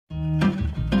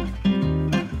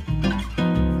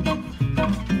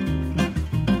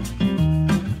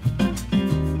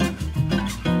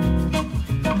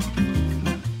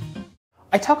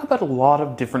talk about a lot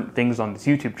of different things on this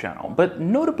YouTube channel, but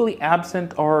notably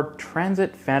absent are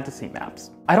transit fantasy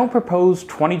maps. I don't propose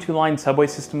 22-line subway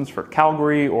systems for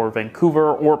Calgary or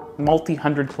Vancouver or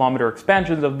multi-100-kilometer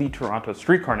expansions of the Toronto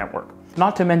streetcar network,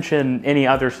 not to mention any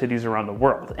other cities around the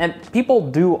world, and people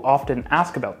do often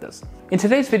ask about this. In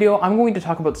today's video, I'm going to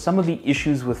talk about some of the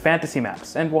issues with fantasy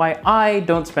maps and why I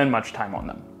don't spend much time on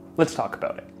them. Let's talk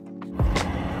about it.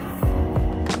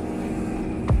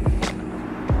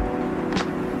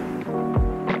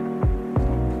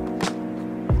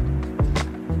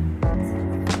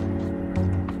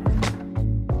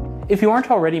 If you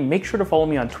aren't already, make sure to follow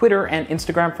me on Twitter and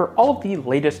Instagram for all of the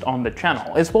latest on the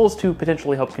channel, as well as to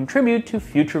potentially help contribute to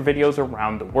future videos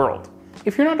around the world.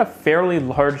 If you're not a fairly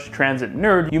large transit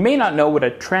nerd, you may not know what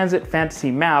a transit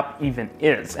fantasy map even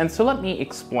is, and so let me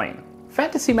explain.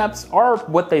 Fantasy maps are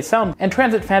what they sound, and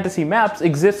transit fantasy maps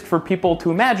exist for people to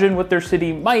imagine what their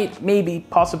city might, maybe,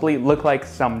 possibly look like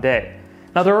someday.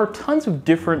 Now, there are tons of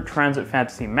different transit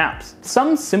fantasy maps.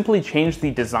 Some simply change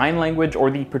the design language or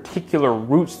the particular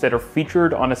routes that are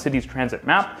featured on a city's transit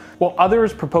map, while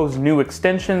others propose new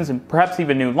extensions and perhaps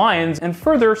even new lines, and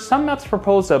further, some maps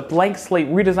propose a blank slate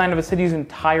redesign of a city's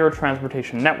entire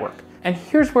transportation network. And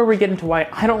here's where we get into why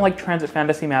I don't like transit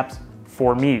fantasy maps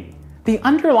for me. The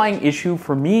underlying issue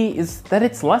for me is that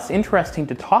it's less interesting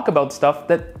to talk about stuff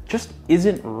that just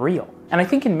isn't real. And I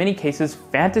think in many cases,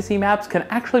 fantasy maps can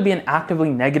actually be an actively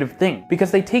negative thing because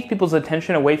they take people's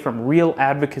attention away from real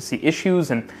advocacy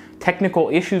issues and technical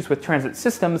issues with transit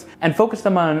systems and focus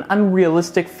them on an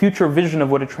unrealistic future vision of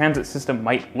what a transit system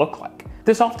might look like.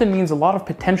 This often means a lot of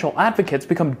potential advocates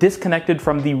become disconnected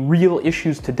from the real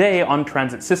issues today on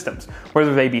transit systems,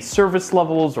 whether they be service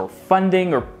levels or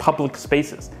funding or public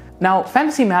spaces. Now,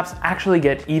 fantasy maps actually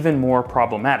get even more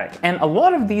problematic, and a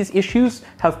lot of these issues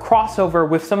have crossover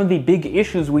with some of the big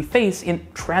issues we face in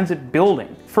transit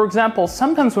building. For example,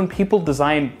 sometimes when people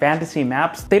design fantasy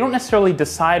maps, they don't necessarily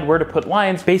decide where to put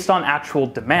lines based on actual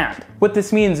demand. What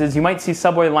this means is you might see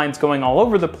subway lines going all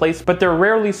over the place, but they're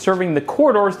rarely serving the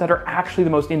corridors that are actually the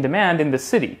most in demand in the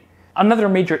city. Another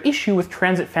major issue with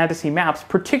transit fantasy maps,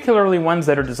 particularly ones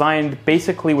that are designed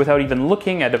basically without even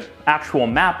looking at an actual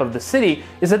map of the city,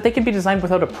 is that they can be designed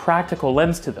without a practical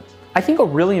lens to them. I think a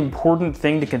really important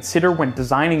thing to consider when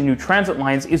designing new transit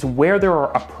lines is where there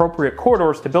are appropriate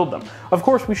corridors to build them. Of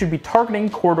course, we should be targeting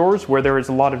corridors where there is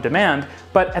a lot of demand,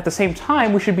 but at the same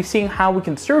time, we should be seeing how we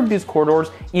can serve these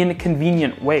corridors in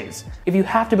convenient ways. If you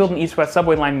have to build an east-west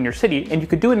subway line in your city, and you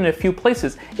could do it in a few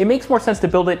places, it makes more sense to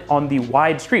build it on the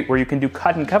wide street where you can do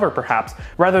cut and cover perhaps,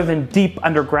 rather than deep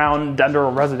underground under a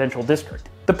residential district.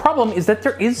 The problem is that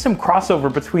there is some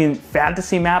crossover between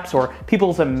fantasy maps or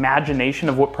people's imagination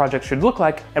of what projects should look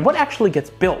like and what actually gets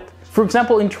built. For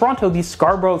example, in Toronto, the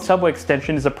Scarborough subway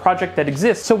extension is a project that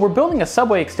exists, so we're building a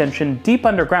subway extension deep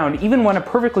underground even when a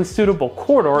perfectly suitable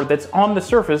corridor that's on the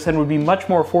surface and would be much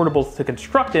more affordable to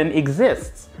construct in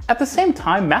exists. At the same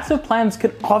time, massive plans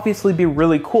could obviously be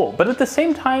really cool, but at the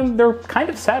same time, they're kind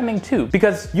of saddening too,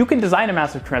 because you can design a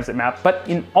massive transit map, but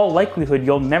in all likelihood,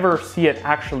 you'll never see it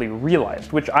actually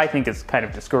realized, which I think is kind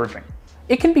of discouraging.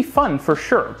 It can be fun for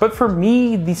sure, but for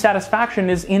me, the satisfaction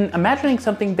is in imagining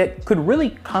something that could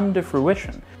really come to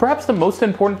fruition. Perhaps the most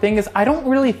important thing is I don't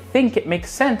really think it makes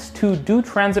sense to do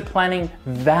transit planning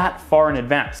that far in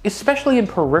advance, especially in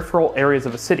peripheral areas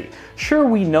of a city. Sure,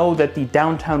 we know that the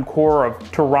downtown core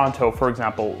of Toronto, for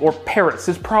example, or Paris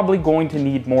is probably going to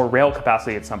need more rail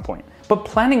capacity at some point. But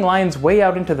planning lines way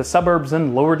out into the suburbs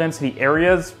and lower density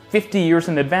areas 50 years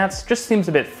in advance just seems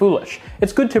a bit foolish.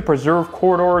 It's good to preserve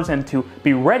corridors and to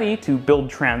be ready to build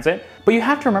transit, but you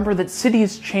have to remember that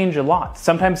cities change a lot.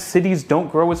 Sometimes cities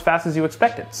don't grow as fast as you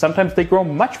expected. Sometimes they grow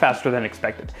much faster than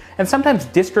expected. And sometimes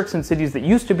districts and cities that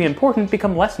used to be important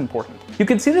become less important. You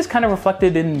can see this kind of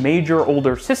reflected in major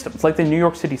older systems, like the New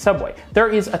York City subway. There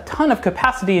is a ton of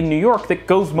capacity in New York that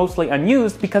goes mostly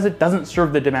unused because it doesn't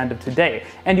serve the demand of today,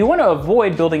 and you want to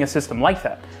avoid building a system like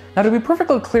that. Now, to be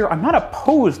perfectly clear, I'm not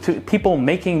opposed to people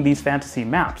making these fantasy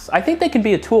maps. I think they can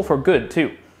be a tool for good,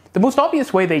 too. The most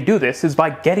obvious way they do this is by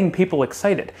getting people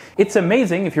excited. It's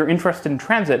amazing if you're interested in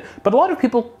transit, but a lot of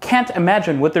people can't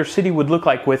imagine what their city would look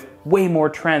like with way more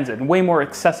transit and way more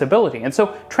accessibility. And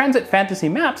so transit fantasy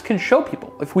maps can show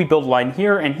people, if we build a line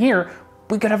here and here,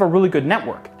 we could have a really good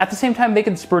network. At the same time, they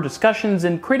can spur discussions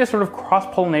and create a sort of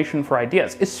cross-pollination for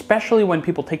ideas, especially when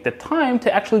people take the time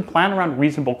to actually plan around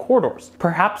reasonable corridors.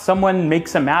 Perhaps someone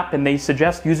makes a map and they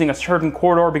suggest using a certain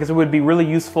corridor because it would be really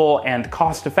useful and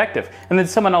cost-effective, and then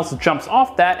someone else jumps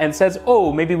off that and says,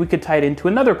 oh, maybe we could tie it into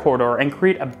another corridor and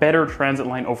create a better transit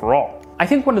line overall. I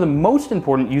think one of the most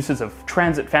important uses of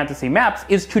transit fantasy maps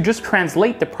is to just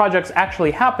translate the projects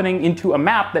actually happening into a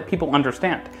map that people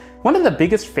understand. One of the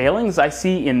biggest failings I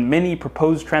see in many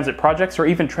proposed transit projects or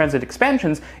even transit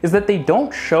expansions is that they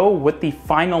don't show what the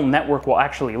final network will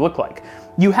actually look like.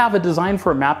 You have a design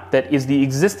for a map that is the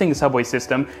existing subway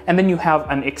system, and then you have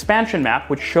an expansion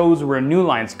map which shows where new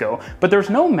lines go, but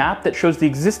there's no map that shows the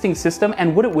existing system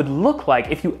and what it would look like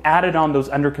if you added on those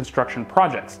under construction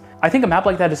projects. I think a map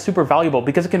like that is super valuable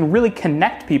because it can really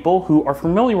connect people who are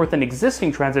familiar with an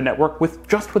existing transit network with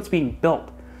just what's being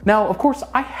built. Now, of course,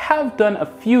 I have done a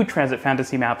few transit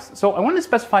fantasy maps, so I want to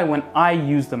specify when I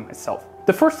use them myself.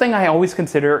 The first thing I always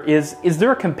consider is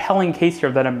there a compelling case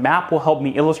here that a map will help me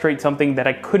illustrate something that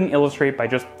I couldn't illustrate by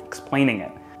just explaining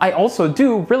it? I also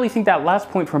do really think that last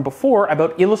point from before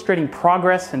about illustrating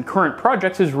progress and current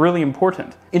projects is really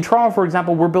important. In Toronto, for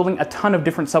example, we're building a ton of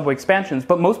different subway expansions,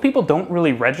 but most people don't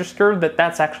really register that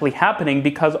that's actually happening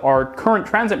because our current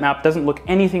transit map doesn't look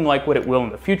anything like what it will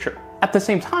in the future. At the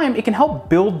same time, it can help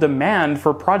build demand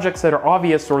for projects that are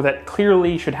obvious or that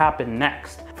clearly should happen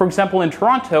next. For example, in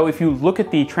Toronto, if you look at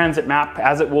the transit map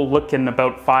as it will look in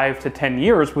about 5 to 10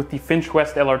 years with the Finch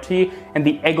West LRT and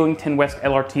the Eglinton West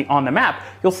LRT on the map,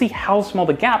 you'll see how small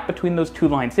the gap between those two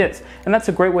lines is. And that's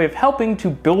a great way of helping to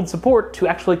build support to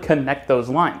actually connect those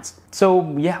lines.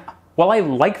 So yeah, while I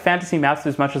like fantasy maps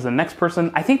as much as the next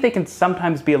person, I think they can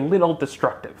sometimes be a little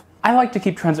destructive. I like to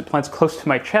keep transit plans close to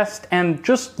my chest and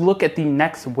just look at the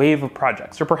next wave of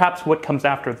projects, or perhaps what comes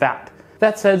after that.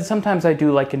 That said, sometimes I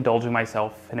do like indulging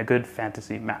myself in a good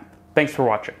fantasy map. Thanks for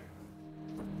watching.